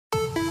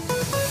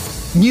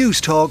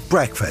News Talk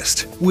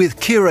Breakfast with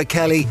Ciara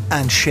Kelly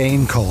and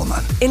Shane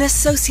Coleman. In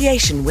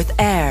association with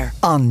AIR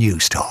on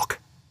News Talk.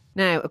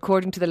 Now,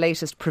 according to the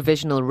latest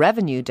provisional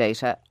revenue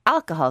data,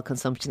 alcohol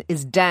consumption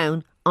is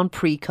down on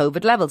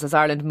pre-COVID levels as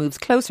Ireland moves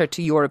closer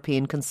to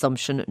European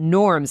consumption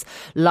norms.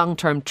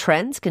 Long-term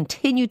trends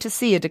continue to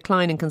see a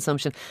decline in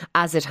consumption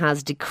as it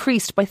has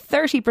decreased by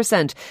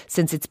 30%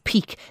 since its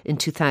peak in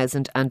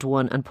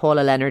 2001. And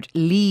Paula Leonard,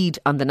 lead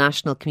on the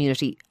National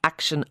Community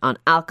Action on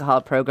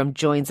Alcohol programme,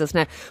 joins us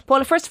now.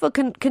 Paula, first of all,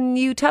 can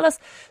you tell us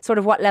sort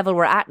of what level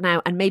we're at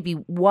now and maybe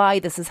why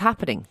this is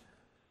happening?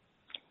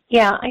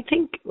 Yeah, I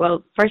think,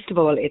 well, first of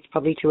all, it's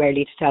probably too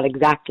early to tell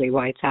exactly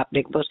why it's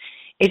happening, but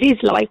it is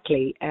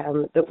likely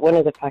that one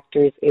of the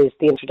factors is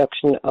the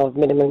introduction of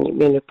minimum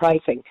unit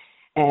pricing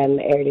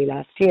early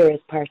last year as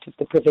part of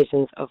the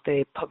provisions of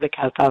the Public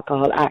Health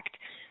Alcohol Act.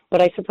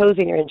 But I suppose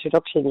in your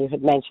introduction you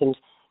had mentioned,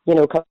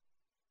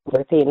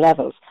 European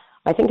levels.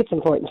 I think it's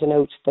important to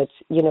note that,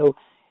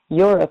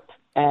 Europe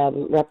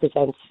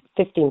represents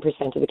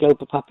 15% of the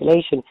global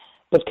population,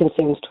 but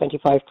consumes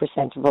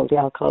 25% of all the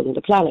alcohol on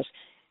the planet.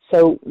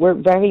 So we're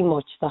very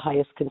much the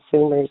highest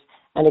consumers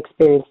and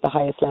experience the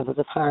highest levels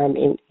of harm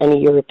in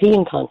any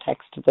European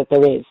context that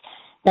there is.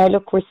 Now,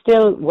 look, we're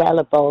still well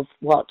above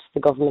what the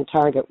government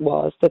target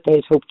was that they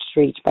had hoped to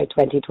reach by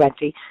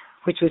 2020,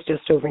 which was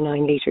just over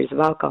 9 litres of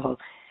alcohol.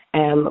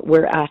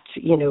 We're at,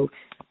 we're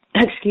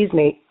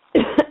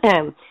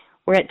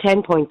at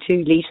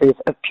 10.2 litres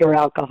of pure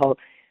alcohol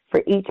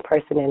for each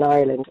person in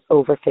Ireland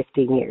over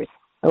 15 years.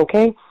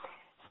 Okay?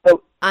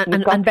 So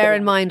and bear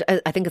in mind,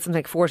 I think it's something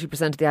like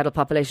 40% of the adult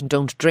population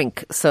don't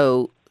drink.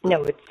 So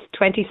no, it's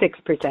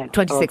 26%.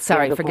 26,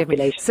 sorry, forgive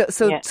me. So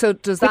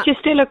does that... Which is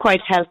still a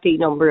quite healthy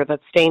number of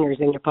abstainers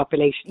in your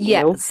population. Yeah,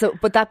 you know? So,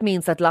 but that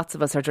means that lots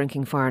of us are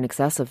drinking far in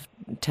excess of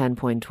 10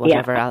 point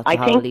whatever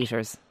alcohol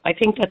litres. I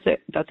think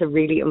that's a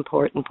really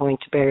important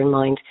point to bear in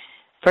mind.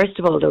 First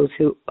of all, those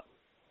who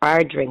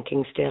are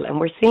drinking still, and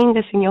we're seeing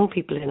this in young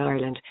people in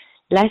Ireland.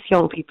 Less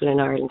young people in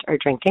Ireland are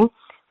drinking,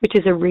 which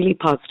is a really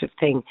positive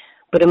thing.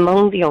 But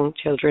among the young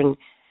children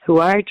who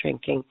are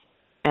drinking,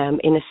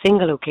 in a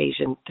single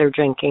occasion, they're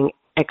drinking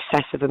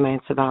excessive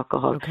amounts of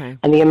alcohol. Okay.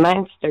 And the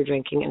amounts they're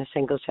drinking in a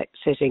single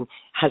sitting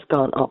has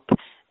gone up.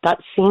 That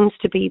seems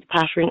to be the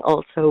pattern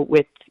also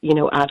with,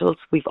 adults.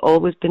 We've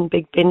always been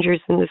big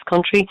bingers in this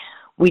country.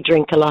 We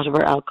drink a lot of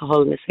our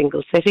alcohol in a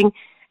single sitting.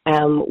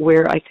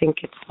 Where I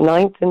think it's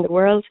 9th in the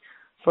world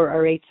for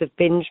our rates of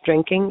binge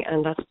drinking,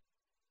 and that's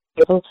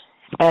beautiful.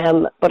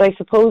 But I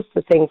suppose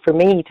the thing for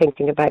me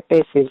thinking about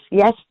this is,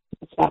 yes,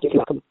 it's absolutely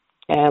welcome.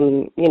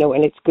 And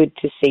it's good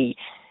to see.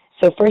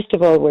 So first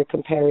of all, we're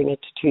comparing it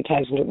to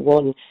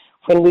 2001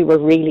 when we were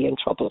really in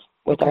trouble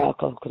with our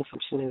alcohol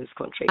consumption in this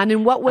country. And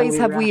in what ways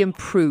have we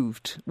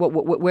improved?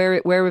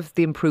 Where have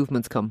the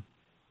improvements come?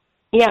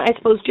 Yeah, I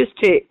suppose just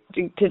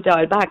to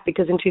dial back,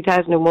 because in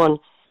 2001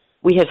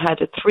 we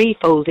had a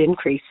threefold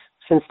increase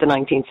since the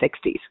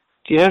 1960s.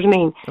 Do you know what I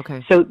mean?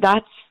 Okay. So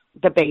that's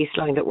the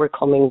baseline that we're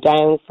coming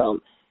down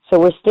from. So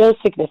we're still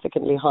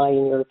significantly high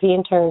in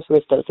European terms.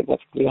 We're still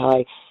significantly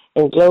high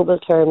in global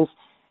terms.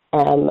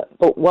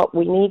 But what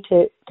we need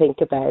to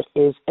think about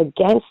is,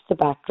 against the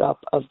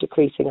backdrop of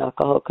decreasing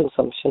alcohol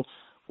consumption,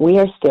 we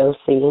are still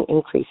seeing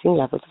increasing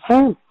levels of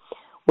harm.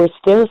 We're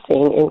still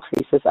seeing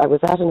increases. I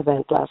was at an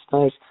event last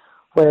night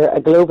where a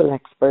global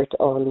expert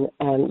on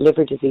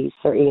liver disease,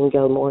 Sir Ian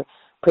Gilmore,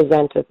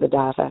 presented the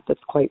data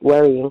that's quite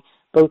worrying.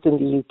 Both in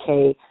the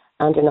UK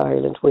and in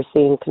Ireland, we're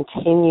seeing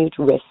continued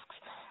risks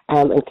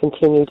and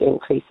continued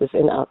increases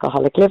in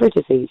alcoholic liver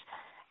disease.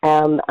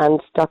 And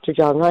Dr.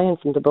 John Ryan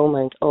from the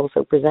Beaumont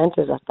also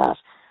presented at that.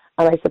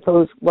 And I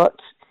suppose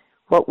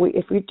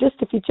if you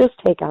just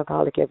take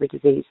alcoholic liver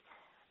disease,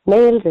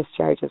 male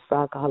discharges for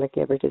alcoholic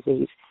liver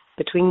disease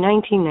between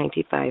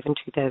 1995 and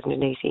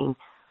 2018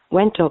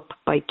 went up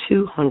by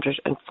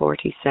 247%.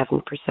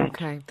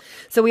 Okay,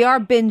 so we are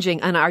binging,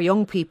 and our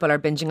young people are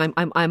binging.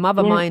 I'm of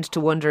a mind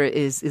to wonder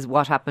is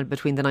what happened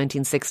between the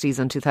 1960s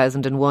and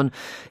 2001.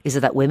 Is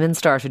it that women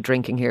started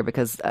drinking here?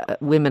 Because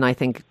women, I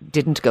think,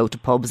 didn't go to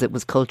pubs. It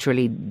was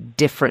culturally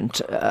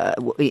different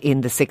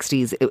in the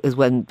 60s. It was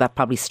when that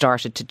probably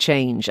started to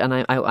change,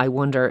 and I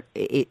wonder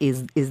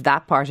is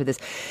that part of this?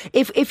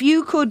 If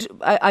you could,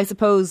 I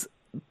suppose,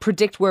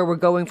 predict where we're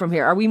going from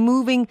here. Are we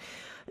moving?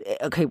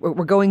 Okay,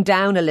 we're going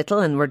down a little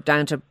and we're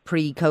down to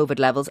pre-COVID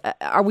levels.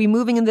 Are we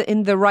moving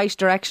in the right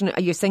direction? Are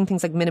you saying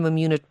things like minimum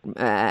unit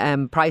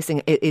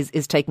pricing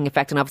is taking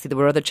effect? And obviously there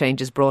were other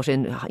changes brought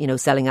in,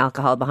 selling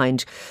alcohol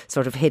behind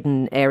sort of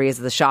hidden areas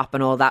of the shop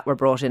and all that were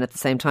brought in at the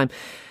same time.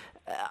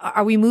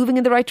 Are we moving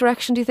in the right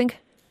direction, do you think?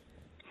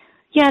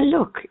 Yeah,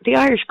 look, the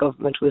Irish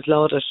government was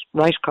lauded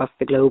right across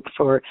the globe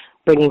for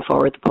bringing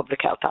forward the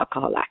Public Health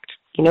Alcohol Act.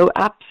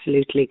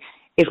 Absolutely.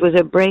 It was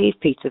a brave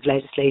piece of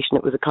legislation.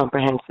 It was a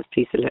comprehensive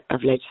piece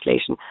of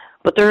legislation.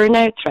 But there are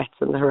now threats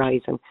on the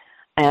horizon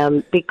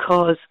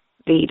because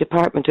the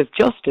Department of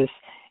Justice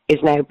is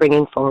now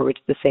bringing forward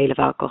the Sale of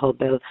Alcohol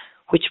Bill,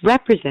 which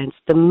represents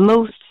the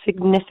most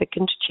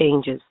significant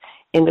changes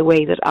in the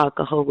way that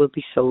alcohol will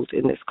be sold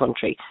in this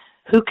country.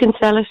 Who can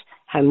sell it?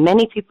 how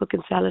many people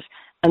can sell it,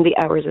 and the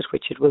hours at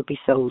which it will be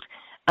sold.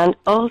 And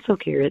also,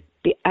 Ciara,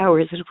 the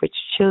hours at which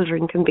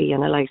children can be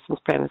on a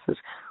licensed premises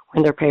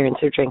when their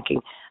parents are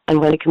drinking,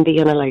 and when it can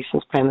be on a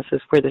licensed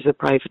premises where there's a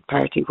private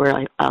party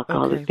where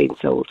alcohol is being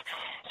sold.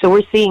 So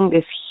we're seeing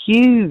this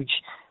huge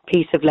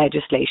piece of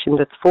legislation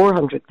that's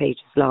 400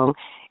 pages long.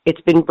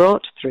 It's been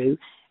brought through.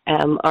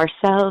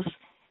 Ourselves,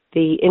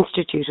 the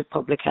Institute of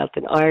Public Health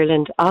in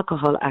Ireland,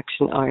 Alcohol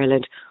Action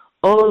Ireland,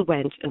 all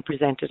went and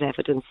presented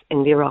evidence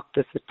in the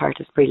Oireachtas as part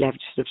of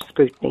pre-legislative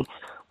scrutiny.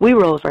 We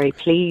were all very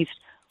pleased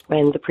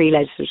when the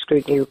pre-legislative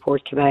scrutiny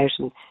report came out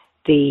and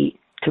the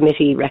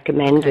committee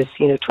recommended,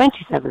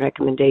 27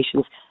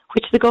 recommendations,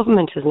 which the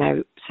government has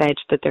now said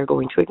that they're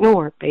going to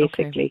ignore,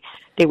 basically.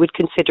 They would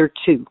consider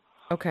 2.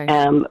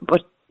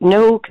 But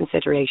no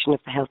consideration of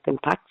the health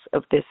impacts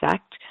of this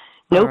act,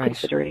 no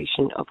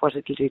consideration of what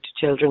it will do to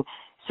children.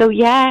 So,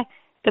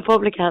 the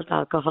Public Health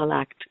Alcohol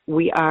Act,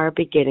 we are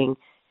beginning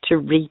to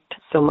reap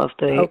some of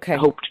the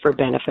hoped for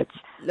benefits.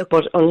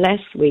 But unless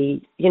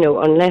we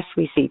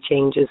see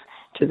changes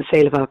to the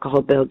sale of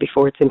alcohol bill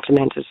before it's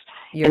implemented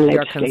in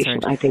legislation,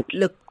 I think.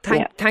 Look,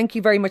 thank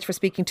you very much for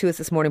speaking to us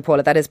this morning,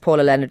 Paula. That is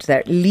Paula Leonard,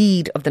 the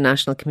lead of the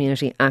National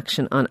Community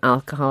Action on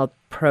Alcohol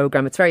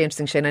programme. It's very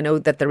interesting, Shane. I know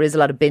that there is a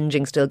lot of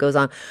binging still goes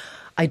on.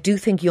 I do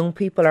think young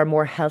people are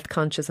more health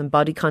conscious and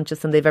body conscious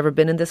than they've ever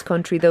been in this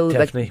country, though.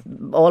 Definitely.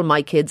 Like, all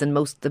my kids and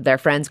most of their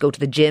friends go to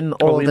the gym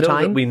all the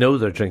time. We know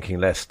they're drinking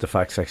less. The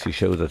facts actually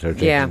show that they're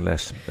drinking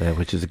less,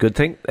 which is a good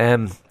thing.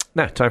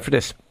 Now, time for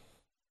this.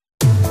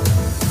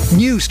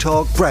 News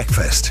Talk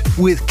Breakfast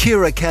with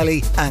Ciara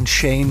Kelly and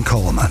Shane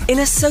Coleman. In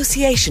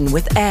association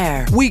with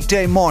AIR.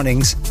 Weekday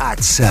mornings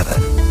at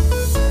 7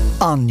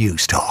 on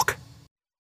News Talk.